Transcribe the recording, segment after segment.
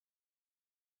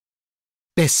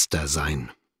Bester sein.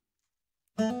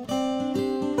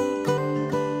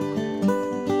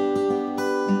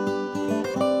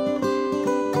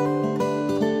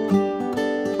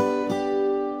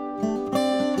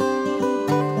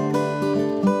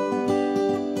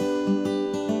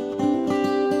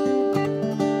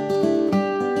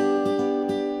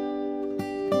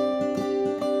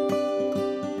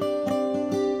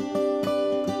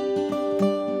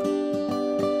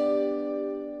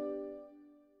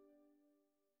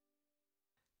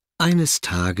 Eines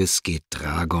Tages geht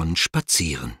Dragon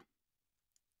spazieren.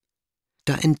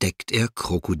 Da entdeckt er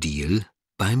Krokodil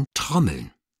beim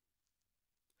Trommeln.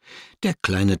 Der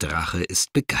kleine Drache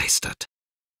ist begeistert.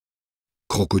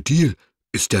 Krokodil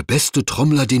ist der beste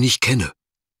Trommler, den ich kenne.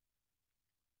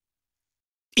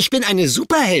 Ich bin eine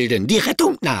Superheldin, die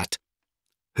Rettung naht,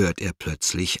 hört er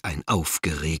plötzlich ein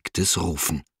aufgeregtes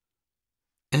Rufen.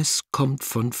 Es kommt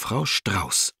von Frau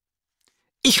Strauß.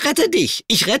 Ich rette dich,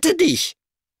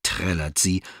 Trällert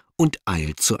sie und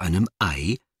eilt zu einem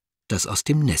Ei, das aus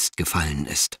dem Nest gefallen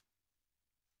ist.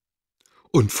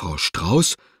 Und Frau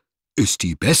Strauß ist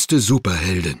die beste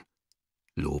Superheldin,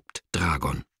 lobt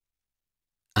Dragon.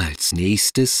 Als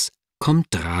nächstes kommt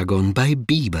Dragon bei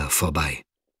Biber vorbei.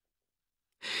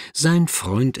 Sein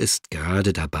Freund ist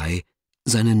gerade dabei,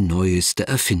 seine neueste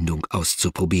Erfindung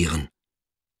auszuprobieren: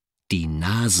 die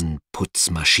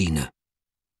Nasenputzmaschine.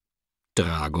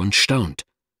 Dragon staunt.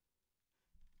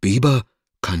 Biber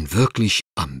kann wirklich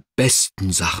am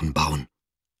besten Sachen bauen.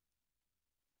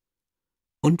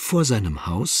 Und vor seinem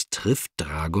Haus trifft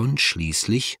Dragon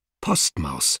schließlich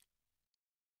Postmaus.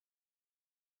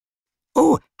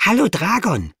 Oh, hallo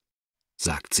Dragon,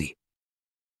 sagt sie.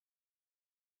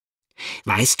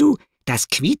 Weißt du, das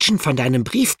Quietschen von deinem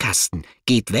Briefkasten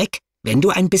geht weg, wenn du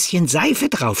ein bisschen Seife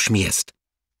draufschmierst.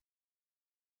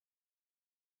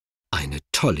 Eine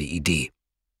tolle Idee.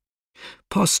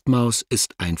 Postmaus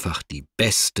ist einfach die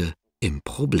Beste im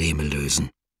Problemelösen.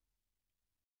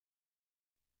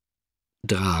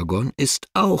 Dragon ist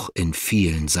auch in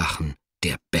vielen Sachen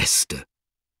der Beste.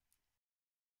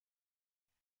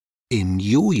 Im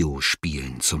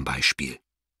Jojo-Spielen zum Beispiel.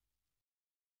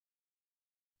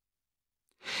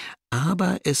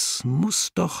 Aber es muss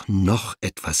doch noch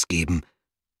etwas geben,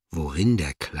 worin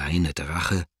der kleine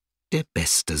Drache der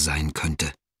Beste sein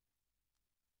könnte.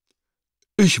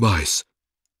 Ich weiß,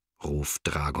 ruft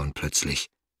Dragon plötzlich.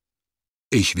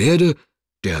 Ich werde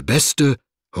der beste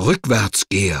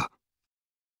Rückwärtsgeher.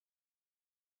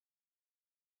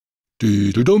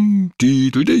 Dideldum,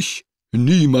 dideldich,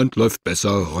 niemand läuft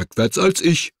besser rückwärts als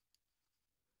ich.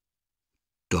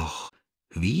 Doch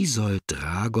wie soll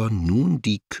Dragon nun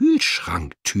die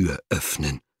Kühlschranktür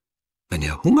öffnen, wenn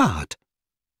er Hunger hat?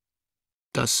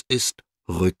 Das ist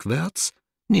rückwärts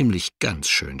nämlich ganz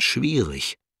schön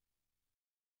schwierig.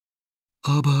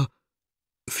 Aber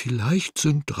vielleicht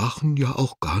sind Drachen ja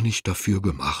auch gar nicht dafür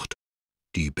gemacht,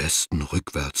 die besten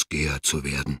Rückwärtsgeher zu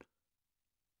werden,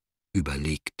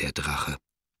 überlegt der Drache.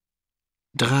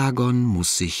 Dragon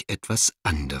muss sich etwas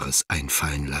anderes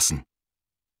einfallen lassen.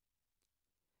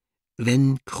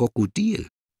 Wenn Krokodil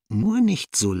nur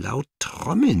nicht so laut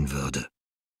trommeln würde.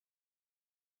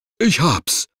 Ich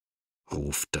hab's,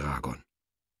 ruft Dragon.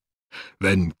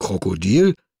 Wenn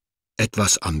Krokodil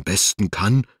etwas am besten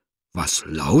kann, was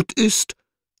laut ist,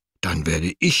 dann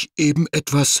werde ich eben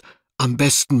etwas am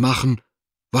besten machen,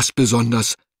 was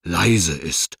besonders leise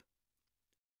ist.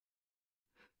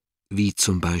 Wie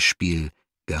zum Beispiel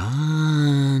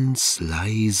ganz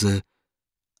leise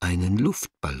einen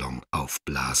Luftballon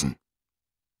aufblasen.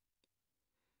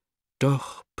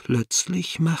 Doch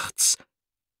plötzlich macht's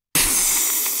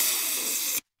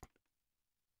Pfft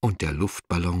und der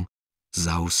Luftballon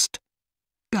saust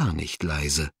gar nicht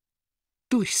leise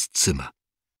durchs Zimmer.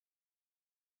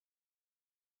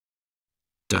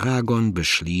 Dragon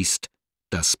beschließt,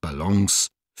 dass Ballons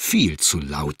viel zu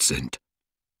laut sind.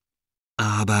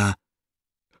 Aber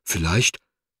vielleicht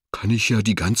kann ich ja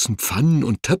die ganzen Pfannen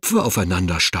und Töpfe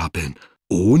aufeinander stapeln,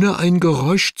 ohne ein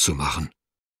Geräusch zu machen.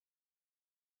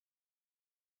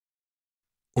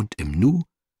 Und im Nu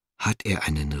hat er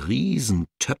einen riesen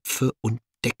Töpfe- und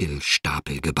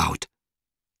Deckelstapel gebaut.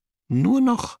 Nur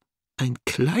noch ein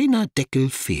kleiner Deckel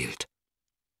fehlt.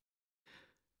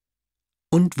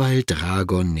 Und weil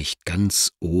Dragon nicht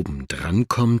ganz oben dran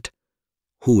kommt,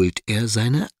 holt er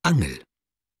seine Angel.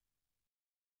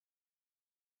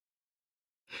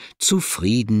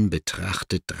 Zufrieden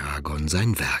betrachtet Dragon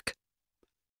sein Werk.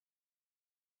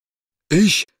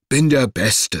 Ich bin der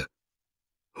Beste,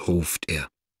 ruft er,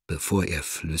 bevor er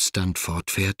flüsternd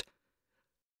fortfährt.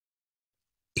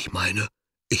 Ich meine,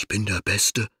 ich bin der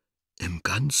Beste im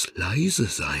ganz leise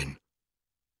sein.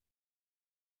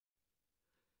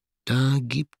 Da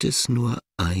gibt es nur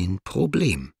ein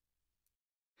Problem.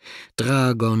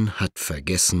 Dragon hat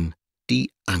vergessen,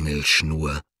 die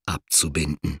Angelschnur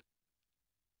abzubinden.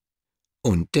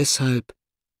 Und deshalb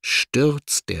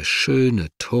stürzt der schöne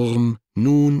Turm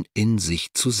nun in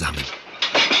sich zusammen.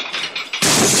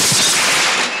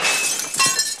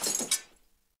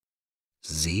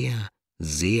 Sehr,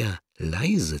 sehr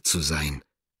leise zu sein,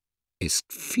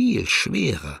 ist viel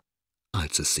schwerer,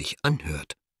 als es sich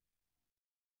anhört.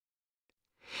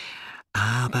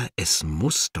 Aber es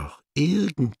muss doch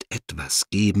irgendetwas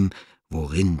geben,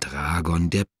 worin Dragon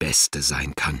der Beste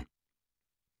sein kann.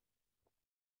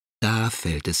 Da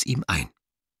fällt es ihm ein.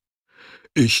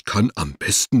 Ich kann am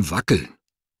besten wackeln.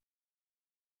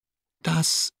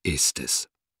 Das ist es.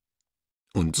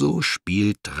 Und so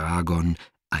spielt Dragon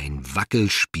ein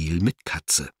Wackelspiel mit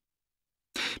Katze,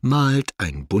 malt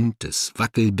ein buntes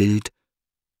Wackelbild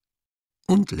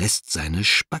und lässt seine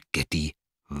Spaghetti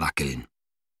wackeln.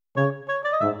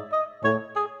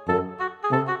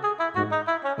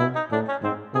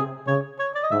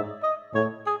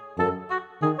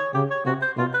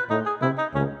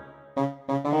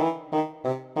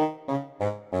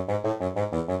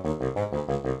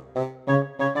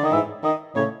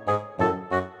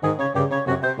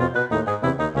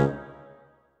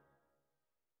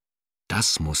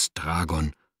 Das muss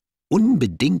Dragon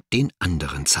unbedingt den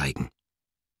anderen zeigen.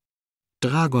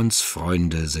 Dragons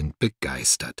Freunde sind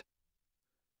begeistert.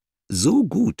 So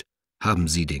gut haben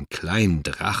sie den kleinen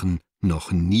Drachen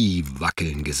noch nie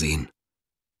wackeln gesehen.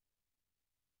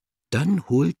 Dann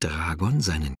holt Dragon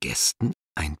seinen Gästen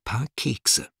ein paar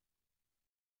Kekse.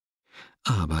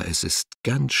 Aber es ist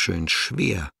ganz schön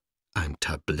schwer, ein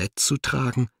Tablett zu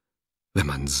tragen, wenn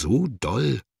man so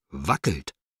doll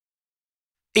wackelt.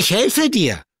 Ich helfe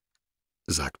dir,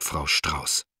 sagt Frau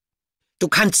Strauß. du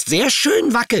kannst sehr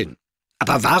schön wackeln.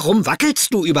 Aber warum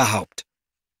wackelst du überhaupt?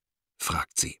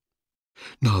 Fragt sie.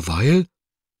 Na weil,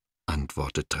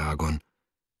 antwortet Dragon,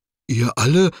 ihr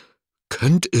alle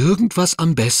könnt irgendwas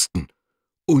am besten.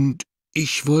 Und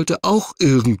ich wollte auch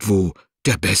irgendwo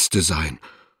der Beste sein.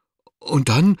 Und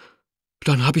dann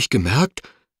habe ich gemerkt,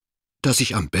 dass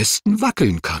ich am besten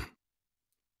wackeln kann.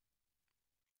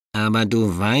 Aber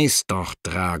du weißt doch,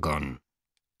 Dragon,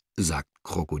 sagt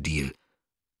Krokodil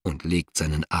und legt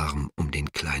seinen Arm um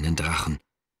den kleinen Drachen.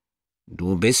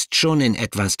 Du bist schon in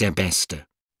etwas der Beste.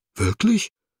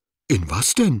 Wirklich? In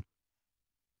was denn?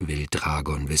 Will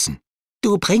Dragon wissen.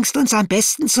 Du bringst uns am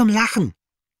besten zum Lachen,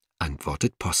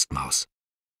 Antwortet Postmaus.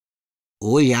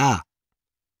 Oh ja,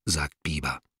 Sagt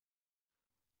Biber.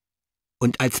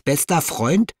 und als bester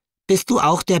Freund bist du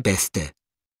auch der Beste.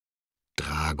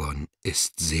 Dragon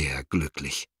ist sehr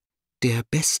glücklich. Der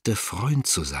beste Freund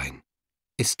zu sein,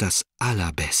 ist das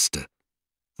Allerbeste,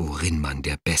 worin man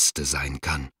der Beste sein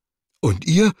kann. Und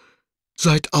ihr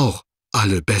seid auch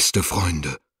alle beste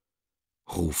Freunde,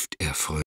 Ruft er fröhlich.